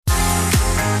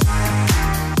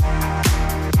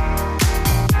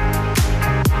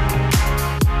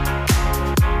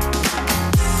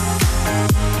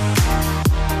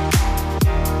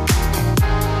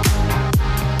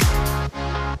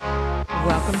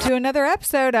to another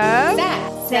episode of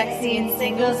Sexy and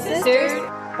Single Sisters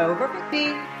Over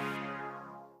 50.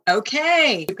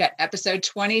 Okay, we've got episode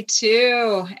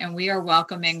 22, and we are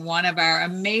welcoming one of our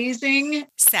amazing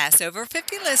Sass Over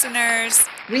 50 listeners.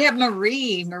 We have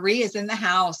Marie. Marie is in the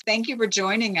house. Thank you for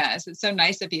joining us. It's so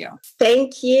nice of you.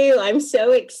 Thank you. I'm so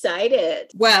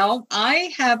excited. Well,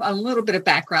 I have a little bit of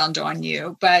background on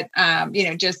you, but,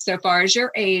 just so far as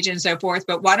your age and so forth.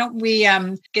 But why don't we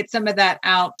get some of that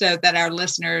out so that our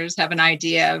listeners have an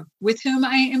idea of with whom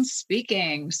I am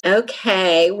speaking.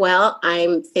 Okay. Well,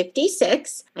 I'm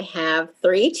 56. I have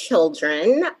 3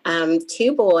 children,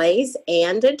 2 boys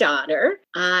and a daughter.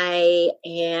 I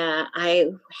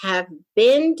have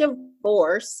been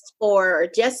divorced for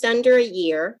just under a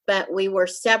year, but we've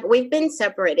been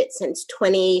separated since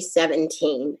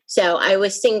 2017. So I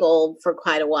was single for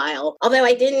quite a while, although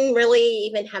I didn't really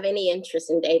even have any interest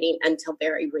in dating until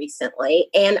very recently.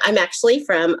 And I'm actually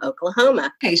from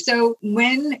Oklahoma. Okay. So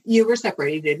when you were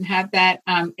separated, you didn't have that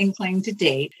inkling to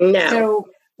date. No. So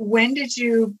when did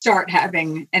you start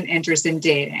having an interest in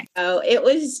dating? Oh, it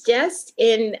was just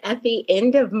at the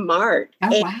end of March.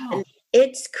 Oh, wow.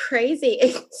 It's crazy.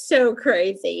 It's so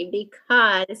crazy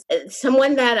because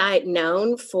someone that I'd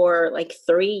known for like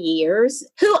 3 years,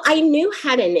 who I knew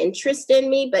had an interest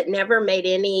in me, but never made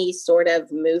any sort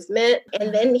of movement.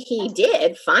 And then he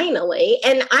did finally.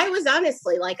 And I was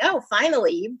honestly like, oh,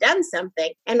 finally, you've done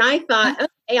something. And I thought,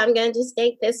 okay, I'm going to just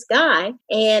date this guy.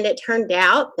 And it turned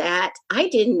out that I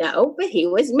didn't know, but he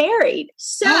was married.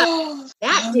 So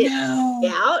that didn't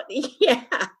work out. Yeah.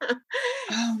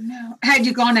 Oh, no. Had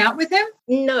you gone out with him?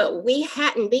 No, we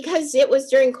hadn't, because it was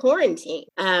during quarantine.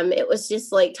 It was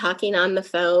just like talking on the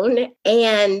phone.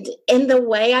 And the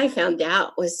way I found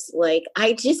out was like,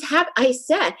 I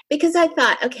said, because I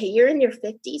thought, okay, you're in your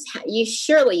 50s.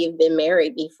 You've been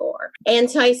married before. And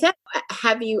so I said,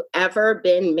 have you ever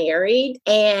been married?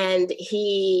 And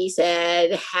he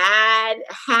said, have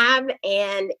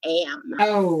and am.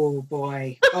 Oh,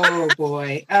 boy. Oh,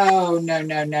 boy. Oh, no.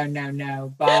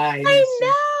 Bye. I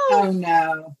know. Oh,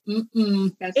 no.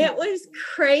 It was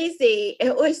crazy.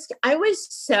 I was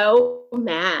so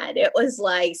mad. It was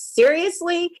like,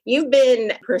 seriously, you've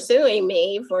been pursuing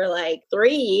me for like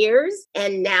 3 years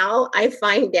and now I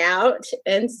find out.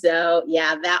 And so,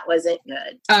 yeah, that wasn't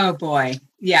good. Oh, boy.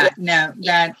 Yeah, no,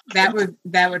 that would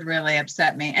really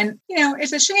upset me. And,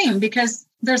 it's a shame because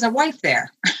there's a wife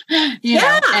there, you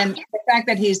know, and the fact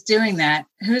that he's doing that,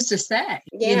 who's to say,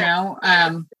 you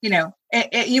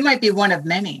might be one of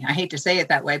many. I hate to say it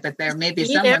that way, but there may be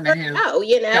some women who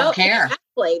don't care.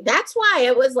 Exactly. That's why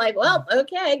it was like, well,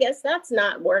 okay, I guess that's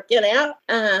not working out.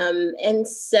 And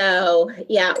so,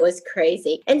 yeah, it was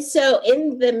crazy. And so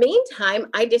in the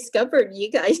meantime, I discovered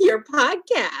your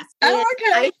podcast. Oh,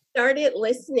 okay. I had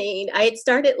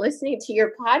started listening to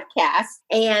your podcast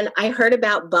and I heard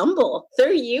about Bumble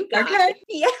through you guys. Okay.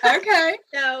 Yeah. Okay.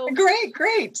 So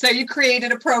great. So you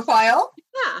created a profile.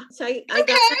 Yeah. So I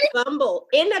got Bumble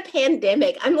in a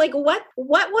pandemic. I'm like, what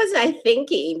was I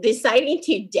thinking? Deciding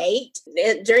to date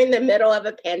during the middle of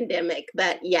a pandemic.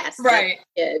 But yes. Right. I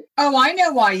did. Oh, I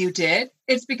know why you did.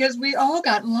 It's because we all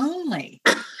got lonely.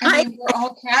 We're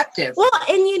all captive. Well,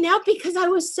 and because I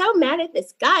was so mad at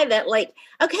this guy that like,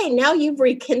 okay, now you've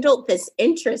rekindled this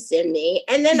interest in me.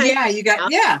 And then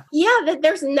that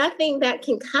there's nothing that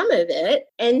can come of it.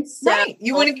 And so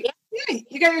you want to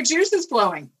you got your juices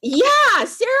flowing. Yeah,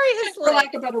 seriously. For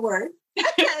lack of a better word.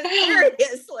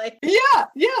 Seriously.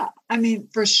 Yeah. I mean,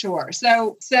 for sure.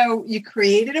 So you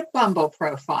created a Bumble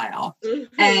profile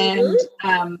and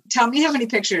tell me how many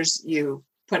pictures you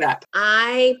put up.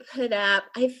 I put up,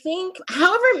 I think,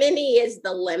 however many is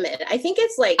the limit. I think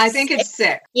it's like it's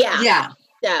 6. Yeah. Yeah.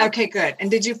 Okay, good. And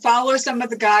did you follow some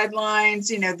of the guidelines,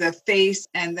 the face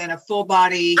and then a full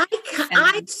body?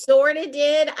 I sort of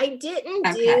did. I didn't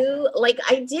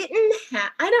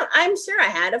I'm sure I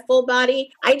had a full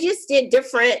body. I just did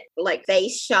different like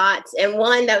face shots and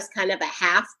one that was kind of a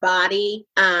half body.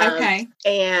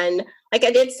 And like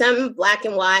I did some black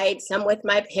and white, some with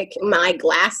my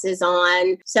glasses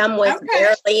on, some with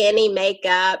barely any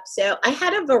makeup. So I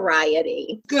had a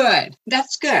variety. Good.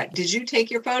 That's good. Did you take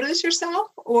your photos yourself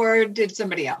or did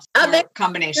somebody else? Or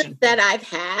combination that I've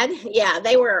had. Yeah,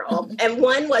 they were all, and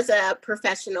one was a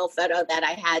professional photo that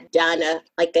I had done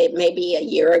maybe a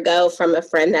year ago from a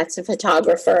friend that's a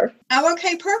photographer. Oh,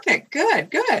 okay. Perfect. Good.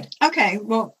 Okay.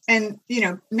 Well, and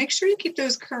make sure you keep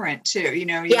those current too. You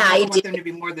don't want them to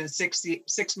be more than 6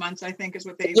 months, I think is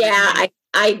what they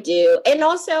I do. And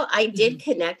also, I did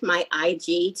connect my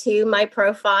IG to my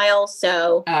profile.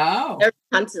 So there's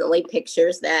constantly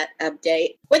pictures that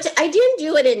update, which I didn't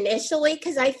do it initially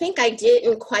because I think I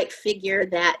didn't quite figure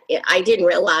that. I didn't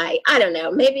realize, I don't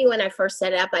know, maybe when I first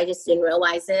set it up, I just didn't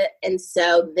realize it. And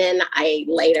so then I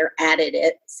later added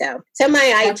it. So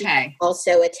my IG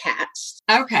also attached.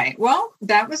 Okay. Well,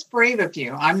 that was brave of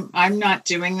you. I'm not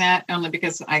doing that only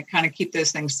because I kind of keep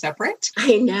those things separate.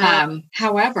 I know.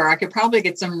 However, I could probably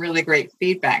get some really great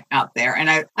feedback out there.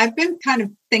 And I've been kind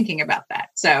of thinking about that.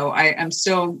 So I'm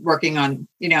still working on,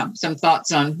 some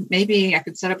thoughts on maybe I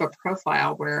could set up a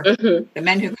profile where the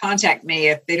men who contact me,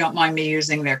 if they don't mind me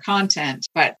using their content,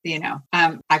 but,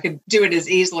 I could do it as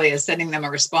easily as sending them a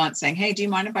response saying, hey, do you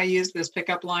mind if I use this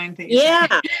pickup line?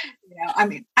 I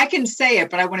mean, I can say it,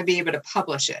 but I want to be able to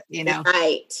publish it,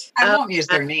 Right. I won't use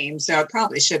their name, so it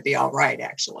probably should be all right,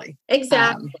 actually.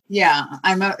 Exactly.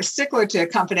 I'm a stickler to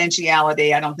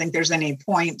confidentiality. I don't think there's any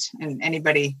point in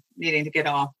anybody needing to get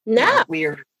all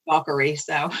weird stalkery.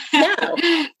 So,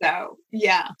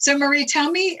 So Marie,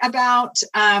 tell me about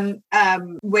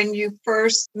when you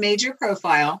first made your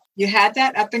profile. You had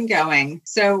that up and going.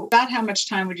 So about how much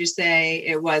time would you say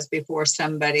it was before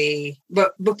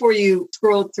before you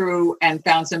scrolled through and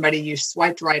found somebody you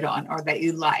swiped right on or that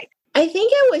you liked? I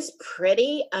think it was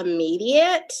pretty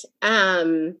immediate.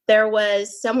 There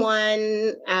was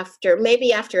someone after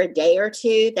a day or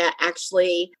two that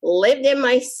actually lived in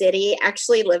my city,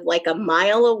 actually lived like a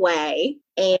mile away.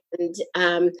 And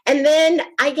then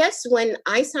I guess when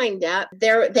I signed up,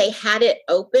 they had it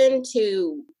open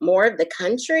to more of the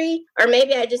country, or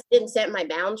maybe I just didn't set my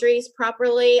boundaries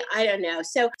properly. I don't know.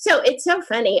 So it's so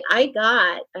funny. I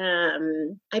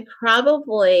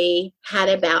probably had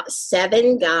about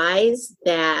 7 guys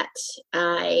that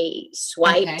I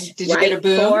swiped. Okay. Did you get a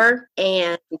boom? For,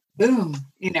 and boom,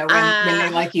 when they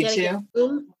like you too.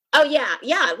 Oh yeah,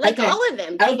 like all of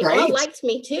them. They all liked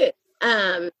me too.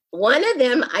 One of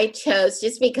them I chose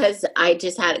just because I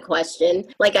just had a question.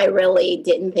 Like I really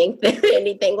didn't think that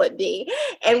anything would be.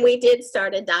 And we did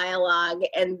start a dialogue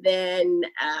and then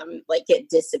it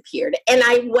disappeared. And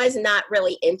I was not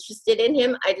really interested in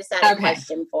him. I just had a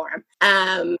question for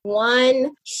him.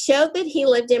 One showed that he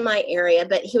lived in my area,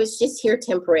 but he was just here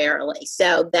temporarily.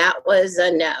 So that was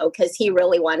a no because he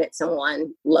really wanted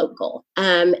someone local.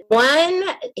 One,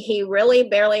 he really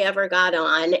barely ever got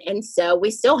on. And so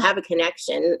we still have a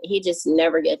connection. He just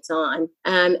never gets on.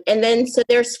 And then, so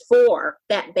there's 4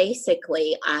 that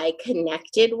basically I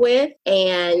connected with,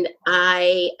 and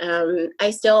I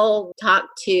still talk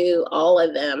to all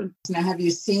of them. Now, have you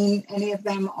seen any of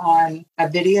them on a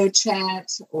video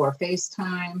chat or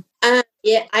FaceTime?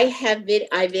 Yeah,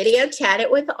 I video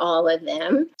chatted with all of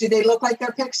them. Do they look like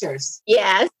their pictures?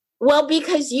 Yes. Well,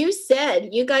 because you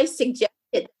guys suggested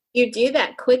you do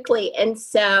that quickly. And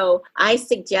so I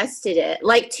suggested it.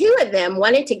 Like 2 of them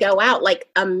wanted to go out like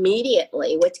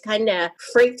immediately, which kind of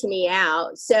freaked me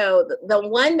out. So the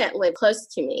one that lived close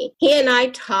to me, he and I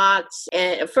talked,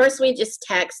 and first we just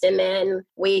texted, and then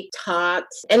we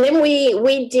talked, and then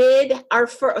we did our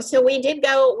first, so we did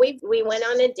go, we went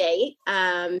on a date.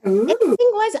 And the thing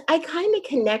was, I kind of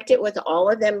connected with all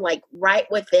of them like right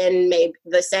within maybe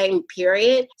the same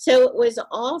period. So it was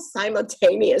all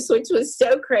simultaneous, which was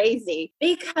so crazy.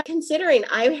 Because considering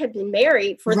I had been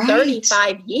married for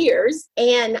 35 years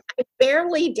and I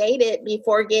barely dated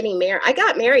before getting married. I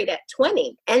got married at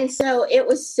 20. And so it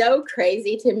was so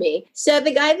crazy to me. So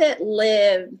the guy that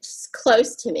lives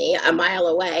close to me, a mile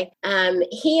away,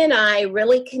 he and I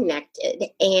really connected.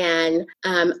 And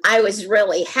I was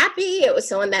really happy. It was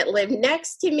someone that lived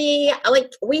next to me.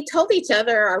 Like we told each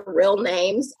other our real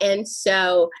names. And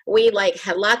so we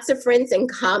had lots of friends in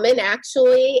common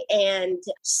actually. And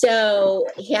so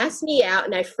he asked me out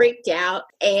and I freaked out.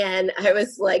 And I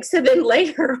was like, so then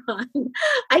later on,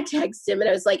 I texted him and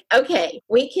I was like, okay,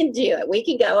 we can do it. We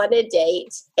can go on a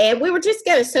date. And we were just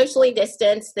going to socially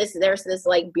distance. There's this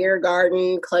beer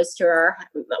garden close to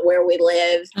where we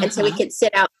live. And so we could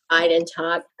sit outside and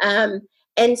talk.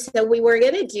 And so we were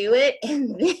going to do it.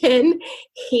 And then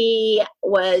he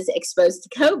was exposed to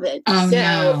COVID.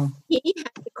 He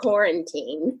had to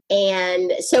quarantine.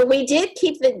 And so we did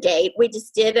keep the date. We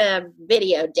just did a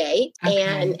video date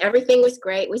and everything was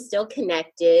great. We still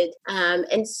connected.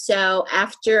 And so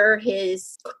after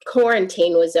his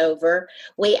quarantine was over,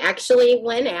 we actually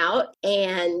went out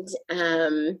and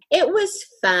it was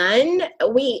fun.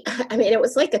 It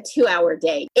was like a 2-hour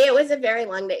date. It was a very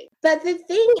long date. But the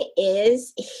thing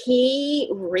is, he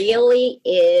really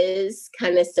is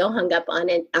kind of still hung up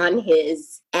on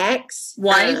his ex.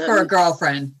 Wife or a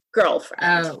girlfriend?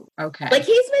 girlfriend. Oh, okay. Like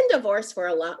he's been divorced for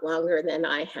a lot longer than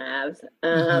I have.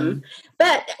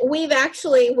 But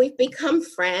we've become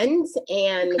friends,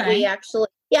 and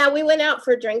we went out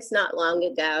for drinks not long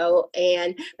ago.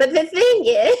 But the thing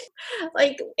is,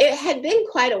 like, it had been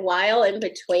quite a while in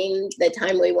between the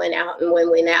time we went out and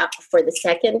when we went out for the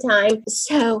second time.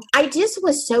 So I just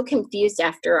was so confused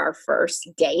after our first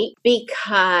date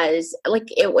because, like,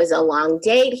 it was a long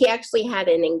date. He actually had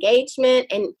an engagement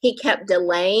and he kept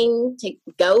delaying to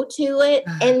go to it.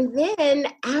 And then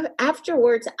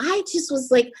afterwards, I just was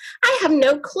like, I have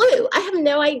no clue. I have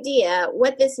no idea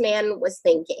what this man was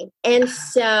thinking. And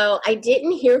so I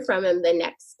didn't hear from him the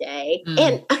next day.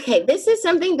 And okay, this is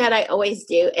something that I always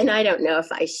do, and I don't know if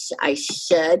I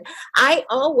should. I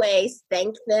always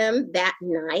thank them that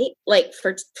night, like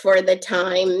for the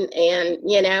time,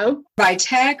 and by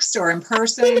text or in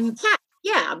person.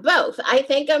 Yeah, both. I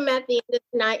thank him at the end of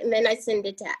the night, and then I send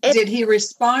a text. Did he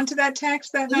respond to that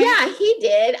text that night? Yeah, he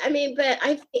did. I mean, but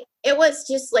it was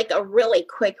just like a really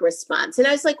quick response. And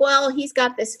I was like, well, he's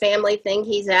got this family thing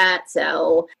he's at.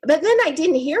 So, but then I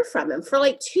didn't hear from him for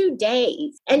like 2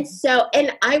 days. And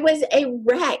I was a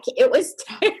wreck. It was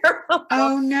terrible.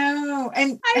 Oh, no.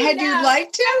 And you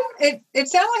liked him? It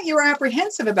sounded like you were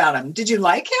apprehensive about him. Did you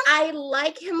like him? I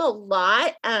like him a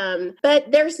lot.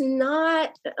 But there's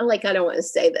not, like, I don't want to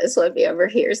say this so if he ever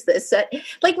hears this.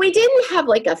 Like, we didn't have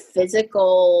like a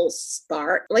physical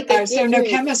spark. Like, so no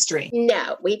chemistry.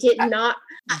 No, we did not.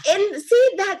 And see,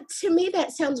 that to me,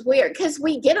 that sounds weird because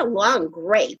we get along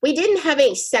great. We didn't have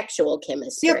any sexual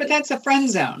chemistry. Yeah, but that's a friend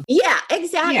zone. Yeah,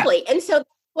 exactly. Yeah. And so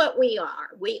what we are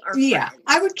friends.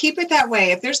 I would keep it that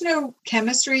way. If there's no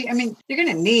chemistry, I mean, you're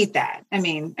going to need that. I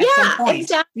mean, at some point.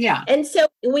 Exactly. Yeah. And so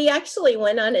we actually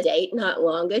went on a date not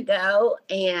long ago,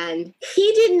 and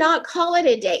he did not call it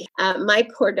a date. My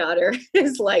poor daughter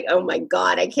is like, oh my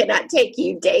God, I cannot take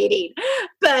you dating.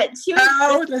 But she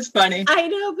was that's funny. I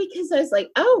know, because I was like,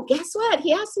 oh, guess what?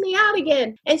 He asked me out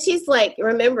again. And she's like,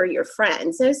 remember your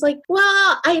friends. I was like,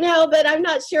 well, I know, but I'm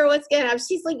not sure what's going to happen.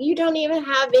 She's like, you don't even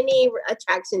have any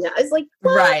attraction. I was like,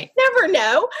 well, right. Never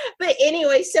know. But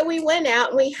anyway, so we went out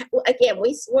and we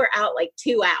were out like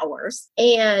 2 hours.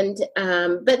 And,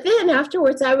 but then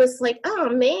afterwards I was like, oh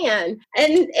man.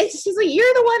 And she's like,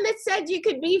 you're the one that said you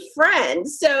could be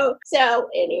friends. So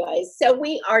anyway, so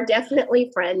we are definitely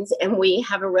friends and we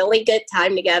have a really good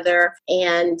time together.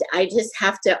 And I just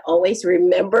have to always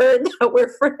remember that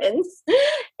we're friends.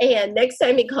 And next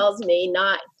time he calls me,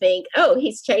 not think, oh,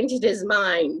 he's changed his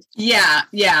mind. Yeah.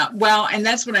 Well, and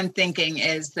that's what I'm thinking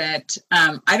is that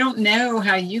I don't know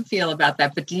how you feel about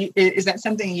that, but is that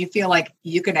something you feel like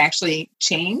you could actually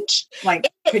change?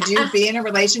 Like, could you be in a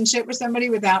relationship with somebody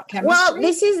without chemistry? Well,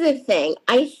 this is the thing.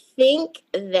 I think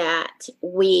that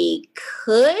we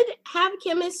could have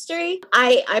chemistry.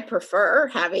 I prefer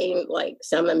having like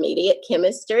some immediate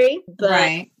chemistry, but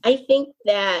right. I think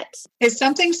that... Is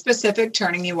something specific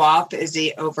turning you off? Is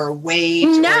he overweight?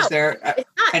 No, or is there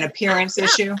an appearance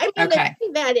issue? I mean, okay. The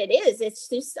thing that it is, it's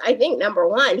just, I think number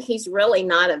one, he's really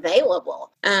not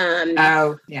available.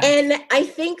 Yeah. And I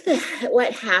think that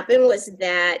what happened was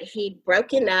that he'd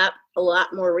broken up a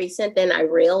lot more recent than I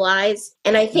realized.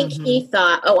 And I think he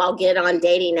thought, oh, I'll get on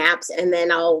dating apps and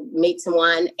then I'll meet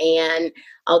someone and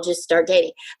I'll just start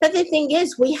dating. But the thing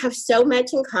is, we have so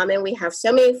much in common. We have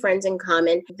so many friends in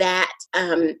common that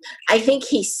I think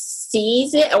he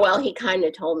sees it. Well, he kind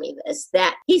of told me this,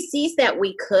 that he sees that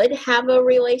we could have a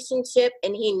relationship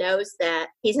and he knows that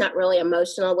he's not really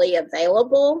emotionally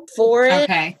available for it.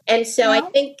 Okay. And so I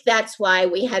think that's why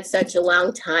we had such a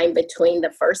long time between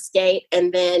the first date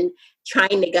and then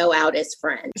trying to go out as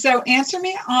friends. So answer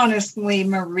me honestly,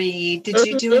 Marie, did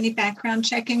you do any background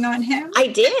checking on him? I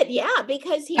did, yeah,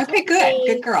 because he... Okay, good.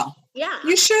 Good girl. Yeah.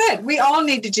 You should. We all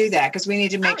need to do that because we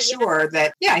need to make sure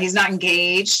that, he's not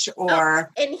engaged or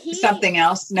something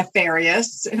else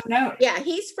nefarious. Who knows? Yeah,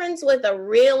 he's friends with a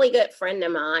really good friend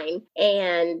of mine.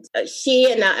 And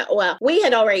she and I, we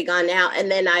had already gone out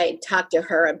and then I talked to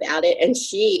her about it. And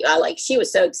she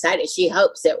was so excited. She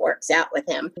hopes it works out with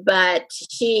him. But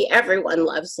everyone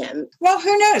loves him. Well,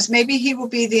 who knows? Maybe he will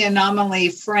be the anomaly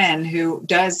friend who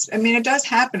does, I mean, it does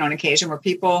happen on occasion where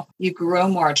you grow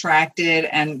more attracted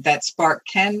and that spark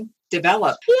can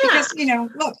develop. Yeah. Because,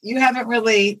 look, you haven't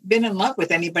really been in love with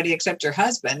anybody except your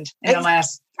husband in the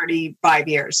last 35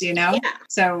 years, Yeah.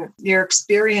 So your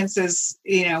experiences,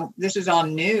 this is all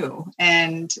new.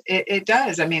 And it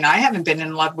does. I mean, I haven't been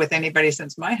in love with anybody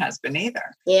since my husband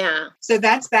either. Yeah. So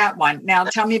that's that one. Now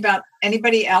tell me about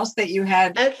anybody else that you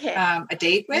had Okay. a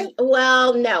date with?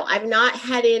 Well, no, I've not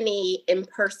had any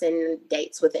in-person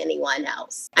dates with anyone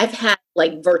else. I've had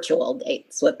like virtual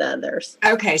dates with others.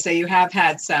 Okay, so you have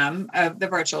had some of the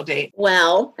virtual date.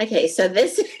 Well, okay, so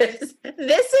this is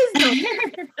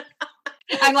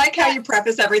I like how you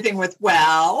preface everything with,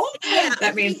 well, Yeah,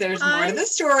 that means there's more to the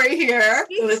story here.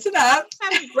 Listen up.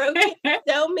 I've broken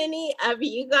so many of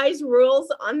you guys' rules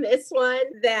on this one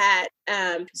that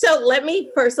so let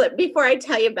me first before I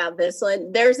tell you about this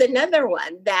one, there's another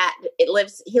one that he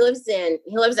lives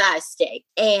out of state,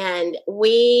 and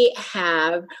we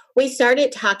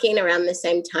started talking around the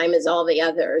same time as all the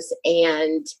others,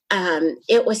 and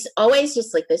it was always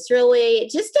just like this really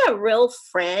just a real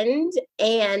friend,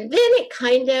 and then it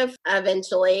kind of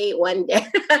eventually one day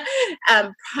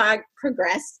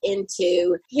progressed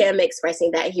into him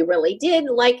expressing that he really did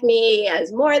like me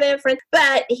as more than a friend,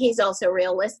 but he's also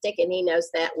realistic and he knows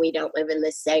that we don't live in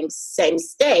the same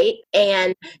state.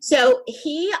 And so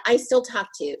I still talk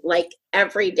to like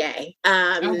every day.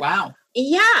 Oh, wow.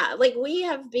 Yeah, like we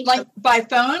have become like by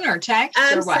phone or text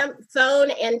or what? Some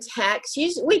phone and text.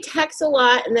 We text a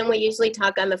lot, and then we usually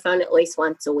talk on the phone at least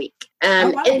once a week.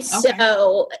 Wow. And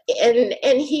so,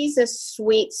 and he's a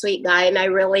sweet, sweet guy, and I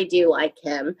really do like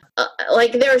him.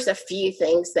 Like there's a few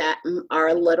things that are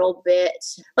a little bit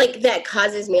like that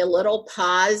causes me a little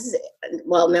pause.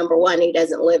 Well, number one, he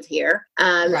doesn't live here,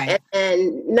 Right.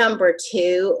 and number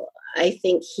two, I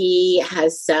think he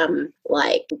has some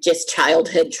like just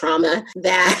childhood trauma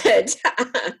that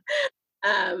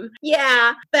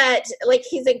yeah, but like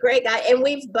he's a great guy, and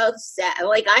we've both said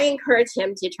like I encourage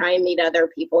him to try and meet other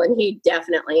people, and he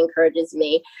definitely encourages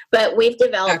me, but we've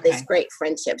developed this great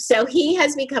friendship. So he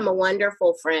has become a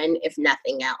wonderful friend, if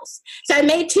nothing else. So I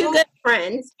made two good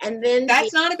friends, and then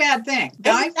that's not a bad thing.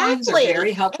 Guy friends are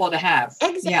very helpful to have.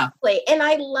 Exactly. Yeah. And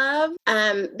I love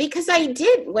because I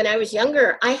did when I was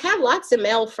younger, I had lots of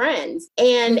male friends,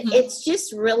 and it's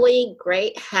just really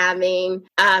great having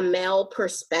a male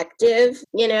perspective.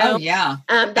 Oh yeah.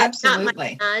 That's absolutely. not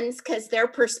my sons because their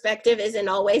perspective isn't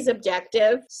always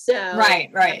objective. So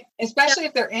right. Especially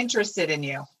if they're interested in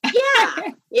you.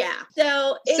 Yeah.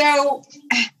 So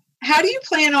how do you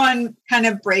plan on kind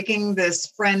of breaking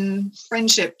this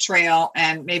friendship trail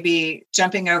and maybe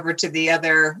jumping over to the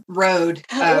other road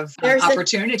of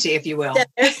opportunity, if you will?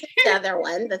 There's the other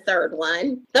one, the third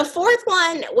one. The fourth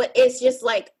one is just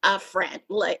like a friend.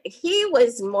 Like he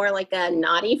was more like a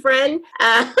naughty friend.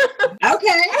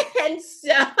 Okay.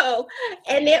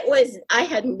 And it was, I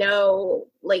had no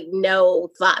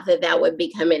thought that would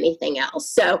become anything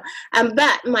else. So,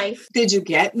 but did you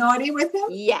get naughty with him?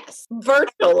 Yes,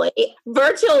 virtually,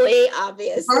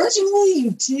 obviously. Virtually,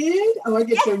 you did? Oh, I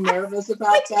get so nervous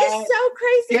about that. It's so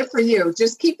crazy. Good for you.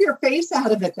 Just keep your face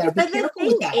out of it, though. Be but careful the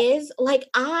with thing that. is, like,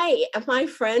 my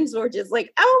friends were just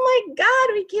like, "Oh my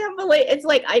God, we can't believe!" It's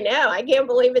like I know, I can't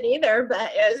believe it either,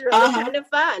 but it was really kind of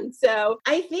fun. So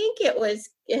I think it was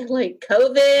like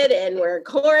COVID, and we're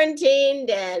quarantined,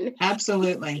 and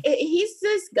absolutely, he's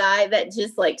this guy that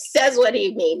just like says what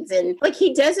he means, and like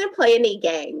he doesn't play any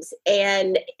games,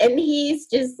 and he's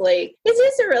just like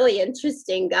a really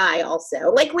interesting guy.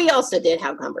 Also, like we also did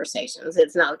have conversations.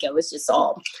 It's not like it was just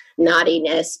all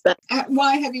naughtiness, but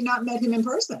why have you not met him in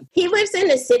person? He lives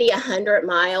in a city 100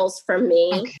 miles from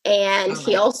me, and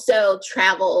he also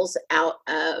travels out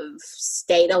of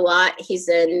state a lot. He's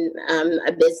in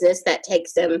a business that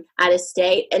takes him out of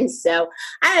state, and so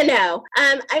I don't know.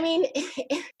 I mean,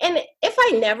 and if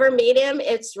I never meet him,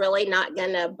 it's really not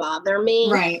gonna bother me,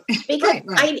 right?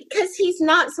 Because he's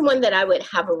not someone that I would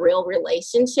have a real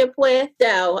relationship with.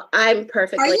 So I'm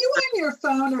perfectly. Are you on your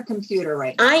phone or computer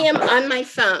right now? I am on my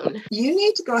phone. You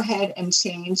need to go ahead and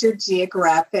change your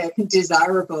geographic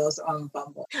desirables on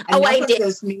Bumble. I did.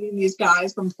 This meeting these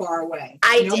guys from far away.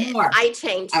 I did. More. I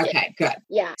changed it. Okay, good.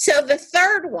 Yeah. So the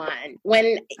third one,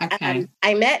 when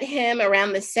I met him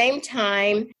around the same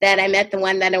time that I met the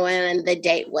one that I went on the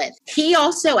date with, he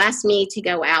also asked me to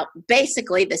go out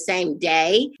basically the same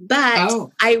day, but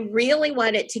I really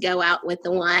wanted to go out with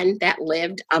the one that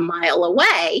lived a mile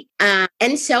away.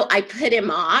 And so I put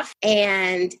him off,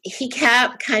 and he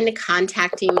kept kind of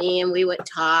contacting me, and we would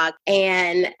talk.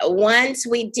 And once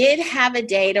we did have a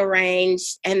date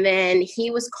arranged, and then he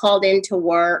was called into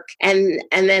work. And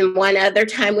then one other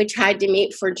time we tried to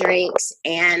meet for drinks,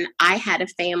 and I had a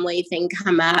family thing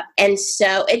come up. And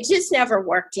so it just never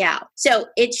worked out. So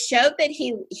it showed that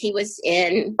he was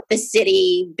in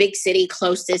the big city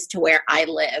closest to where I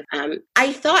live.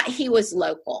 I thought he was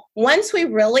local. Once we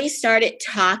really started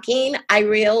talking, I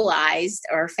realized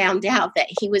or found out that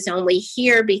he was only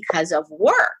here because of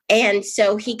work. And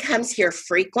so he comes here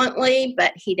frequently,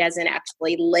 but he doesn't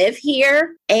actually live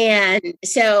here. And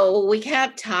so we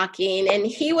kept talking, and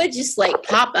he would just like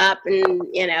pop up and,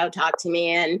 talk to me,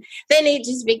 and then he'd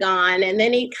just be gone, and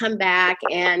then he'd come back,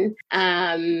 and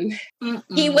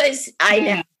he was, I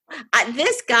know.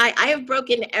 This guy, I have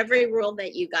broken every rule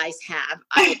that you guys have.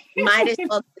 I might as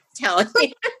well tell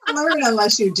you. Learn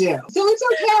unless you do. So it's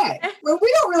okay. Well,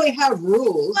 we don't really have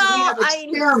rules. Well, we have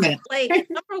experiments.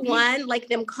 Number one, like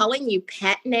them calling you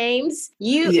pet names.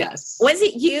 Yes. Was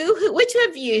it you? Which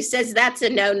of you says that's a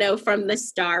no-no from the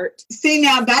start? See,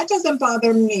 now that doesn't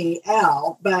bother me,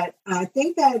 Elle, but I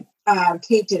think that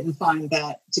Kate didn't find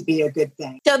that to be a good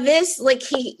thing. So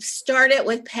he started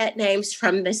with pet names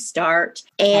from the start.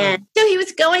 And so he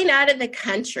was going out of the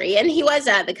country, and he was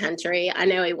out of the country. I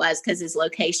know he was because his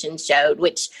location showed,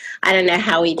 which I don't know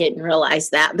how he didn't realize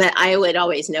that, but I would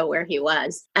always know where he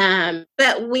was.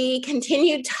 But we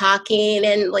continued talking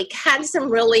and had some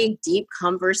really deep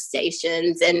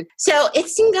conversations. And so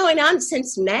it's been going on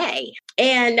since May.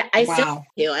 And I said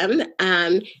to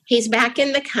him, he's back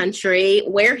in the country.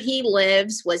 Where he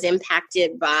lives was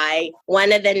impacted by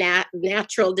one of the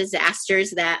natural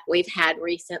disasters that we've had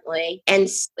recently. And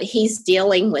he's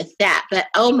dealing with that. But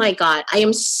oh my God, I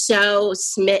am so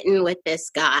smitten with this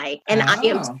guy. And I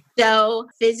am so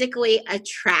physically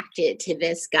attracted to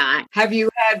this guy. Have you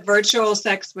had virtual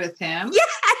sex with him?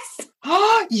 Yes.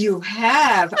 Oh, you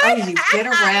have. You get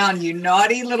around, you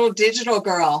naughty little digital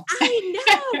girl. I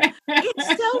know.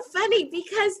 It's so funny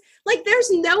because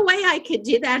there's no way I could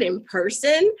do that in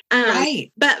person.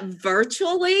 Right. But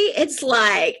virtually, it's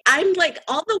I'm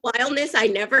all the wildness I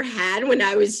never had when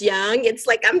I was young. It's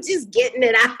I'm just getting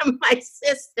it out of my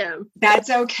system.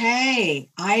 That's okay.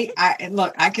 I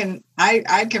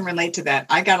can relate to that.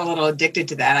 I got a little addicted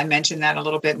to that. I mentioned that a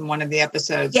little bit in one of the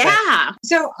episodes. Yeah.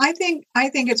 So I think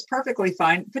it's perfectly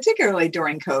fine, particularly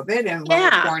during COVID and when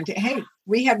we're quarantined. Hey,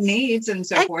 we have needs and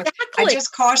so forth. I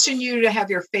just caution you to have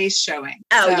your face showing.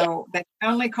 That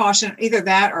only caution either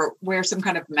that or wear some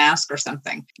kind of mask or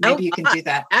something. Maybe you can do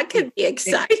that. That could be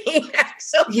exciting.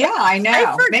 Yeah, I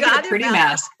know. Make it a pretty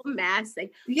mask. Mask thing.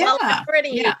 Yeah. Well,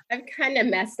 I've kind of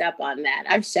messed up on that.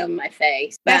 I've shown my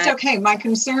face. That's okay. My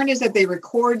concern is that they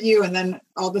record you and then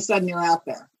all of a sudden you're out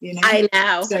there. I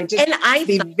know. So just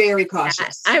be very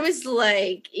cautious. I was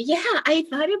I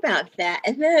thought about that.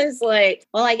 And then I was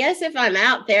well, I guess if I'm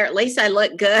out there, at least I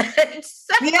look good.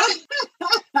 Yeah.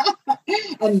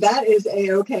 And that is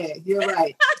A-okay. You're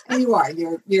right. And you are.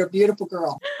 You're a beautiful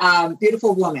girl.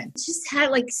 Beautiful woman. Just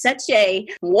had such a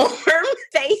warm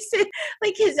face.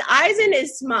 His eyes and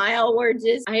his smile were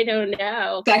just, I don't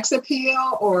know. Sex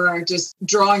appeal or just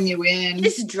drawing you in?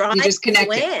 Just drawing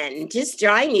you in. Just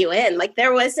drawing you in.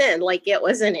 There wasn't, it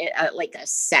wasn't a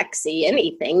sexy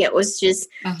anything. It was just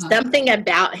something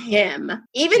about him.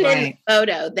 Even in the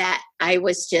photo that I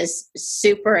was just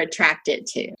super attracted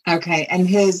to. Okay. And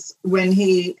when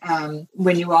you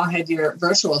all had your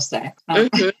virtual sex,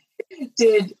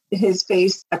 did his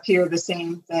face appear the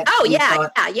same? Yeah.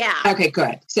 Okay,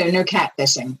 good. So no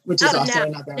catfishing, which is also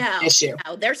another issue.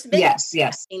 No, there's been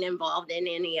nothing involved in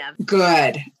any of.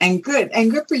 Good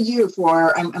for you.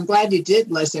 I'm glad you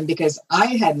did listen because I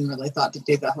hadn't really thought to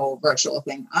do the whole virtual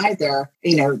thing either.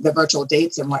 The virtual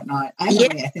dates and whatnot. I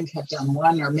think have done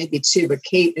one or maybe two, but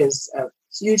Kate is a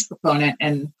huge proponent.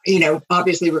 And,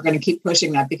 obviously we're going to keep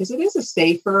pushing that because it is a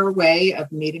safer way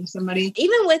of meeting somebody.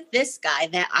 Even with this guy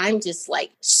that I'm just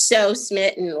so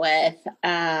smitten with,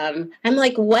 I'm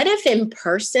what if in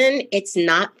person it's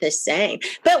not the same?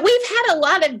 But we've had a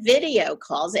lot of video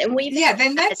calls and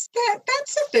then that's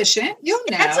sufficient. You'll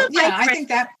know. I think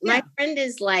that. My friend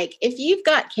is if you've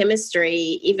got chemistry,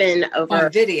 even over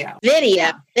video,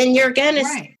 then you're going to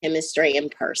see chemistry in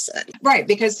person. Right.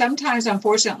 Because sometimes,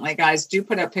 unfortunately, guys do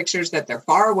put up pictures that they're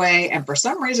far away. And for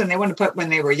some reason, they want to put when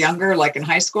they were younger, in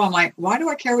high school. I'm why do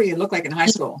I care what you look like in high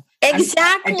school?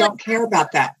 Exactly. I don't care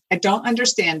about that. I don't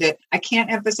understand it. I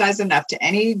can't emphasize enough to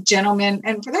any gentleman,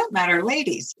 and for that matter,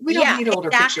 ladies. We don't need older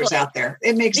pictures out there.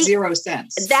 It makes zero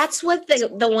sense. That's what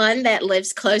the one that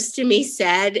lives close to me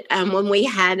said when we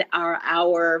had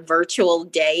our virtual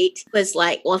date was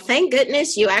well, thank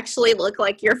goodness you actually look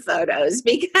like your photos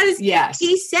because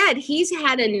he said he's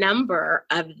had a number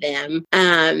of them.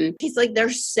 He's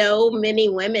there's so many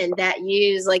women that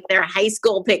use their high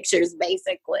school pictures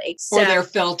basically. Or their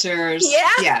filters. Yeah.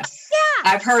 Yes.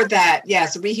 Yeah. I've heard that.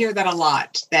 Yes, we hear that a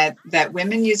lot, that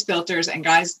women use filters and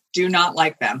guys do not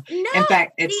like them. No, in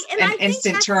fact, it's and an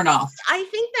instant turnoff. I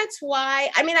think that's why,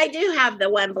 I mean, I do have the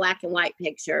one black and white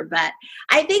picture, but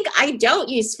I think I don't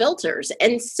use filters.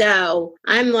 And so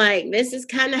I'm like, this is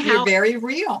kind of how. You're very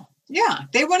real. Yeah,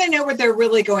 they want to know what they're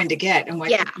really going to get and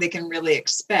what they can really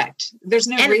expect. There's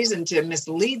no reason to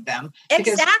mislead them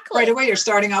because right away you're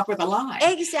starting off with a lie.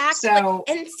 Exactly. So,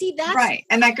 and see, that's right.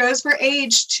 And that goes for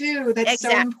age too. That's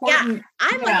so important.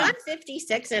 Yeah. I'm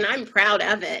 56 and I'm proud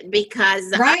of it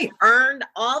because I've earned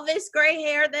all this gray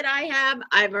hair that I have.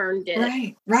 I've earned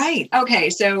it. Right. Okay.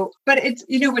 So, but it's,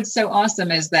 what's so awesome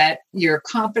is that you're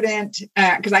confident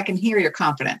because I can hear you're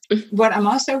confident. What I'm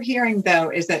also hearing though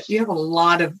is that you have a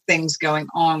lot of things going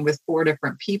on with 4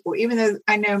 different people, even though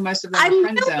I know most of them are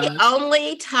friend zones. I'm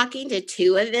only talking to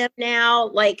 2 of them now,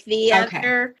 like the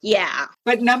other. Yeah.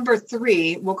 But number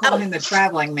 3, we'll call him the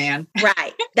traveling man.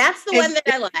 Right. That's the one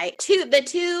that I like. The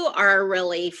 2 are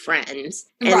really friends.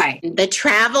 And right. The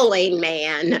traveling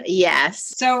man.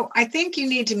 Yes. So I think you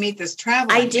need to meet this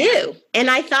traveling man. I do.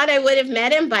 And I thought I would have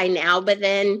met him by now, but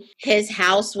then his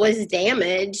house was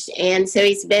damaged. And so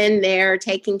he's been there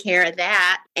taking care of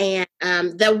that. And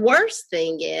the worst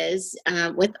thing is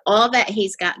with all that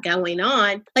he's got going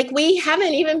on, like we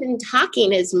haven't even been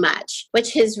talking as much,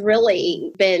 which has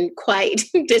really been quite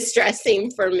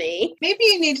distressing for me. Maybe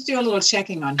you need to do a little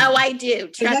checking on him. Oh, I do.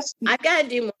 Trust me, I've got to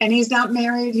do more. And he's not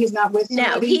married? He's not with somebody?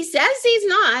 No, he says he's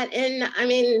not. And I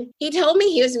mean, he told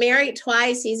me he was married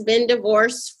twice. He's been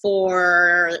divorced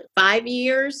for 5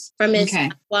 years from his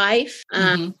wife.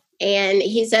 And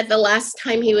he said the last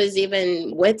time he was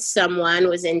even with someone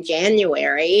was in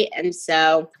January. And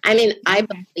so, I mean, I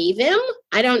believe him.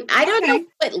 I don't know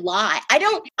what lie. I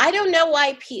don't know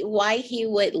why he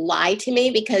would lie to me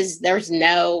because there's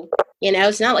no,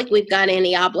 it's not like we've got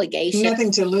any obligation. Nothing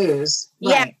to lose.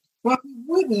 Yeah. Right. Well, he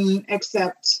wouldn't,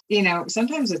 except,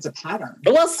 sometimes it's a pattern.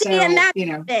 Well, see, and that's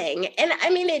the thing. And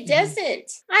I mean, it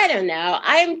doesn't, I don't know.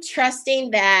 I'm trusting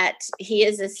that he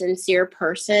is a sincere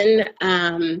person.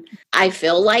 I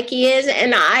feel like he is.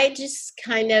 And I just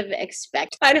kind of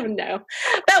expect, I don't know.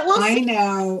 But we'll see. I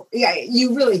know. Yeah,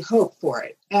 you really hope for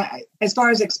it. As far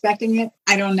as expecting it,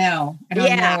 I don't know. I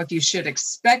don't know if you should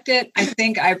expect it. I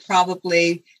think I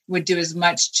probably would do as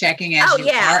much checking as you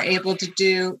are able to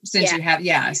do since you have.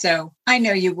 Yeah. So I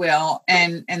know you will.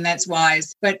 And that's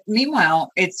wise. But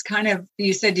meanwhile, it's kind of,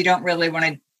 you said you don't really want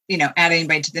to, add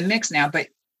anybody to the mix now, but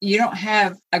you don't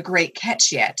have a great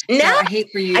catch yet. No, so I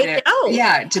hate for you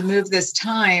to move this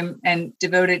time and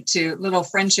devote it to little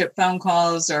friendship phone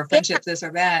calls or friendship this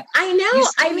or that. I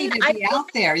know. You need to be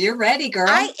out there. You're ready, girl.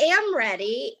 I am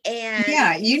ready.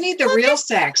 And you need the real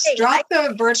sex. Drop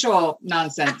the virtual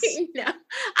nonsense. I know.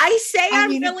 I say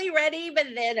I'm really ready, but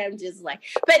then I'm just like,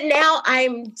 but now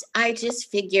I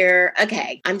just figure,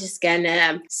 okay, I'm just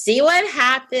gonna see what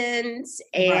happens.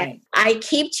 And I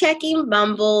keep checking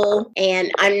Bumble,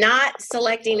 and I'm not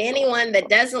selecting anyone that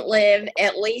doesn't live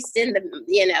at least in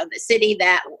the city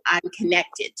that I'm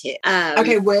connected to.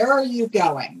 Okay, where are you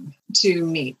going to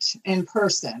meet in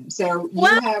person? So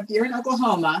you're in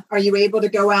Oklahoma. Are you able to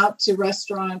go out to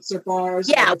restaurants or bars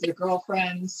with your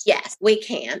girlfriends? Yes, we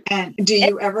can. And do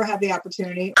you ever have the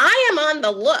opportunity? I am on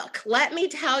the look, let me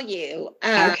tell you.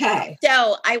 Okay.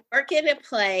 So I work in a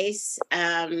place,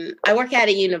 I work at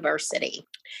a university.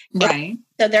 Right.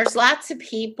 So there's lots of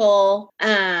people.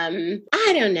 I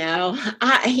don't know.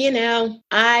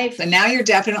 So now you're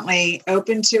definitely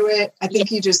open to it. I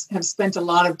think you just have spent a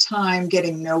lot of time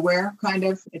getting nowhere, kind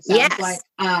of. It sounds like.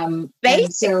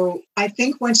 And so I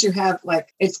think once you have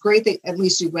it's great that at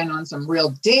least you went on some real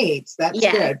dates. That's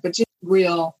good. But you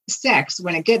real sex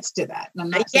when it gets to that. And I'm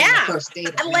not saying the first date.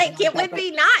 It would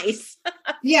be nice.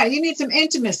 You need some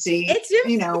intimacy. It's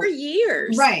been 4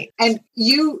 years. Right. And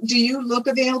do you look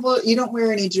available? You don't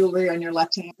wear any jewelry on your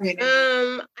left hand?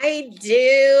 I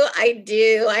do.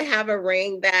 I have a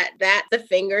ring that's the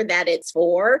finger that it's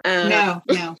for. No.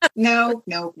 You're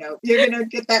going to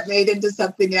get that made into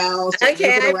something else.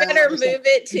 Okay, I better move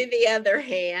it to the other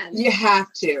hand. You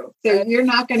have to. So you're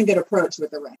not going to get approached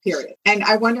with a ring, period. And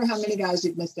I wonder how many guys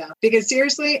you've missed out. Because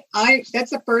seriously,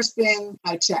 that's the first thing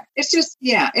I check. It's just,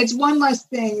 it's one less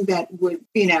thing that would,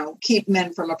 keep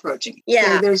men from approaching.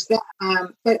 Yeah. So there's that.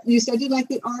 But you said you like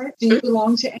the art. Do you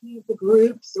belong to any of the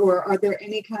groups, or are there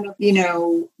any kind of,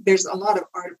 there's a lot of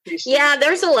art appreciation? Yeah,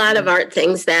 there's a lot of art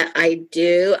things that I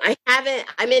do.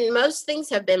 Most things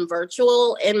have been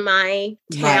virtual in my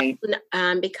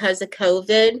town because of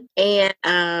COVID.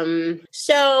 And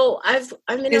so is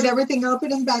everything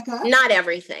opening back up? Not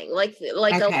everything. Like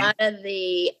a Okay. lot of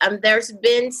the, there's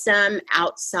been some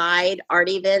outside art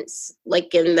events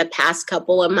like in the past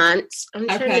couple of months. I'm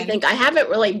trying Okay. to think. I haven't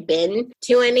really been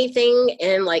to anything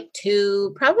in like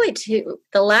probably two.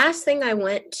 The last thing I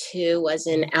went to was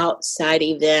an outside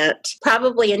event,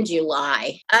 probably in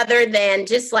July, other than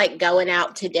just like going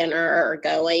out to dinner or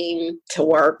going to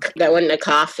work, going to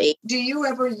coffee. Do you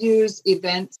ever use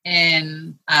events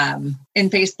in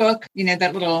Facebook? You know,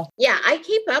 that little. Yeah, I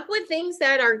keep up with things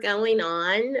that are going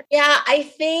on. Yeah, I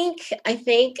think,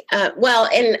 well,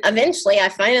 and eventually I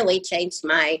finally changed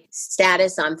my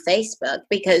status on Facebook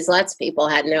because lots of people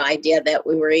had no idea that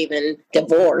we were even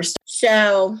divorced.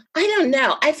 So I don't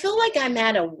know. I feel like I'm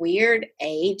at a weird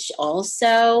age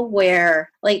also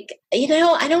where, like, you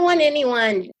know, I don't want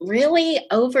anyone really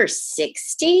over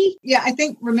 60. Yeah, I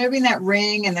think removing that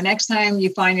ring, and the next time you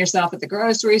find yourself at the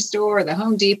grocery store or the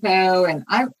Home Depot, and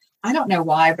I don't know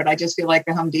why, but I just feel like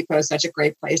the Home Depot is such a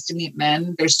great place to meet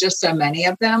men. There's just so many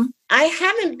of them. I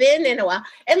haven't been in a while.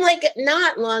 And like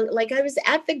not long, like I was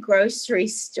at the grocery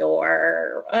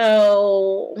store,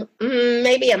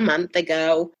 maybe a month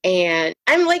ago. And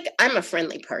I'm a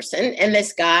friendly person. And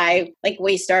this guy, like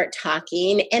we start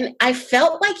talking and I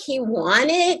felt like he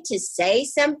wanted to say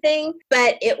something,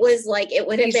 but it was like, it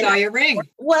would have been. He saw your ring.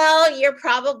 Well, you're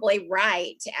probably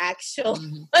right, actually.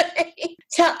 Mm-hmm.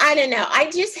 So I don't know.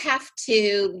 I just have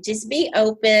to just be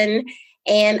open.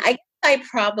 And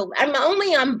I'm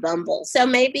only on Bumble, so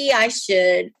maybe I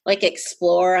should like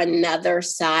explore another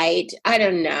site. I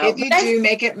don't know. If you do,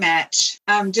 make it match.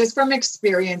 Just from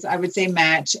experience, I would say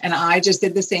match. And I just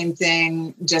did the same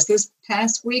thing just this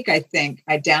past week. I think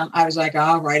I was like,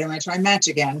 all right, I'm going to try match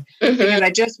again. Mm-hmm.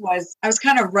 Because I was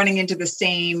kind of running into the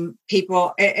same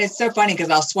people. It's so funny because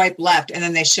I'll swipe left and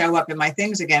then they show up in my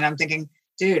things again. I'm thinking,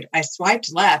 dude, I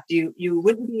swiped left. You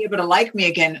wouldn't be able to like me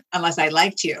again unless I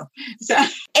liked you. So,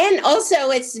 and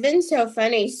also it's been so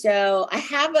funny. So I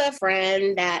have a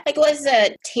friend that like was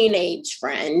a teenage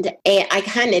friend, and I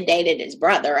kind of dated his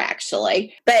brother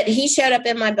actually. But he showed up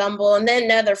in my Bumble, and then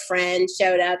another friend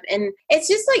showed up, and it's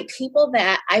just like people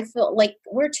that I feel like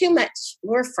we're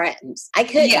friends. I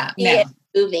couldn't see it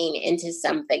moving into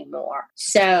something more.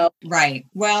 So right.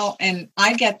 Well, and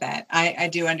I get that. I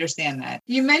do understand that.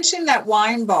 You mentioned that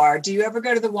wine bar. Do you ever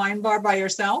go to the wine bar by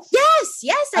yourself? Yes.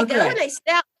 I go and I sit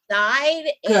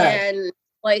outside and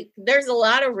like there's a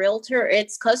lot of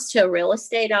it's close to a real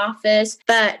estate office,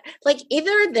 but like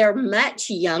either they're much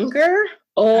younger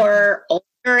or older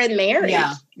and married.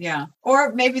 Yeah.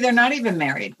 Or maybe they're not even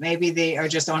married. Maybe they are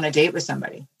just on a date with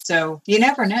somebody. So you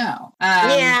never know.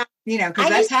 You know, because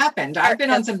that's happened. I've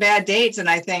been on some bad dates and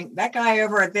I think that guy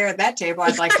over there at that table,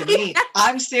 I'd like to meet.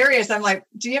 I'm serious. I'm like,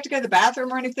 do you have to go to the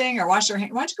bathroom or anything or wash your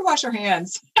hands? Why don't you go wash your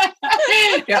hands?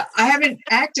 Yeah, I haven't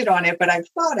acted on it, but I've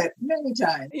thought it many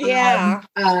times. Yeah.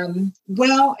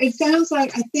 Well, it sounds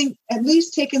like I think at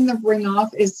least taking the ring off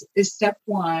is step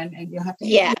one, and you'll have to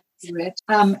do it.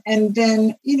 And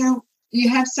then, you know, you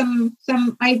have some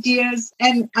ideas,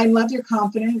 and I love your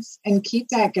confidence, and keep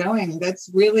that going. That's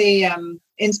really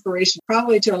inspiration,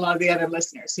 probably to a lot of the other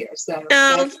listeners here. So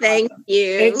thank you.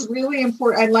 It's really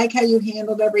important. I like how you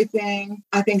handled everything.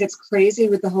 I think it's crazy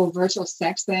with the whole virtual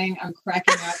sex thing. I'm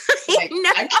cracking up.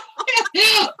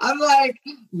 I'm like,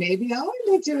 maybe I'll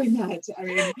end up doing that. I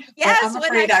mean, I'm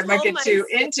afraid I might get too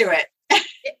into it.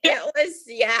 It was,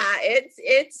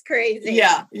 it's crazy.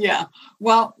 Yeah.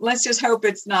 Well, let's just hope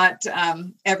it's not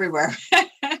everywhere.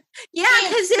 Yeah,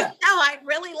 because I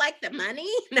really like the money.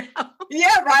 No.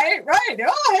 Yeah, right.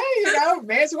 Oh, hey, you know,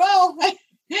 may as well.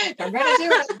 I'm going to do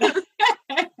it.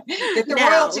 Get the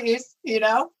royalties, you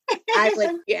know. I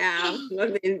would,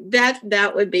 I mean,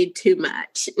 that would be too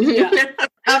much.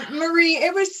 Marie,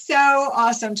 it was so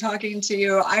awesome talking to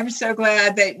you. I'm so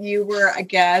glad that you were a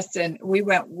guest, and we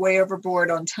went way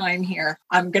overboard on time here.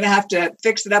 I'm going to have to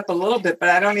fix it up a little bit, but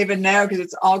I don't even know because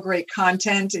it's all great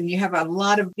content and you have a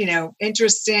lot of, you know,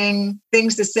 interesting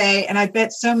things to say. And I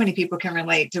bet so many people can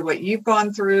relate to what you've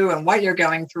gone through and what you're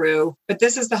going through. But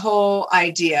this is the whole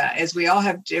idea, is we all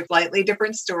have slightly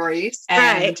different stories.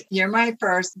 And you're my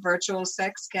first virtual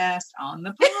sex guest on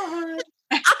the pod.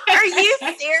 Are you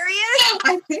serious?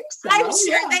 I think so. I'm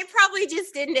sure they probably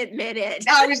just didn't admit it.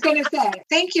 I was going to say,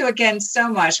 thank you again so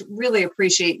much. Really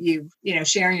appreciate you,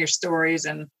 sharing your stories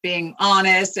and being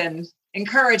honest and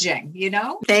encouraging,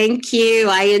 Thank you.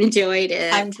 I enjoyed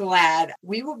it. I'm glad.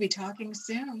 We will be talking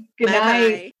soon. Good Bye-bye.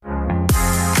 night.